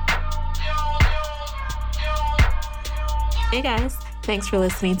 Hey guys, thanks for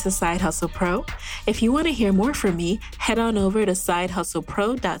listening to Side Hustle Pro. If you want to hear more from me, head on over to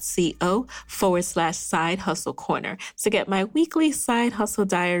sidehustlepro.co/Side Hustle Corner to get my weekly Side Hustle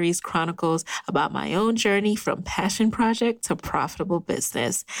Diaries chronicles about my own journey from passion project to profitable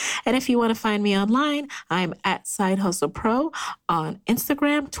business. And if you want to find me online, I'm at Side Hustle Pro on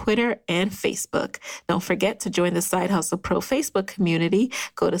Instagram, Twitter, and Facebook. Don't forget to join the Side Hustle Pro Facebook community.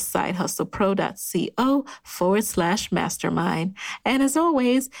 Go to sidehustlepro.co/mastermind. And as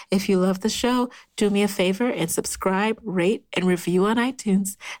always, if you love the show, do me a favor and subscribe, rate, and review on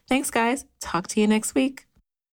iTunes. Thanks, guys. Talk to you next week.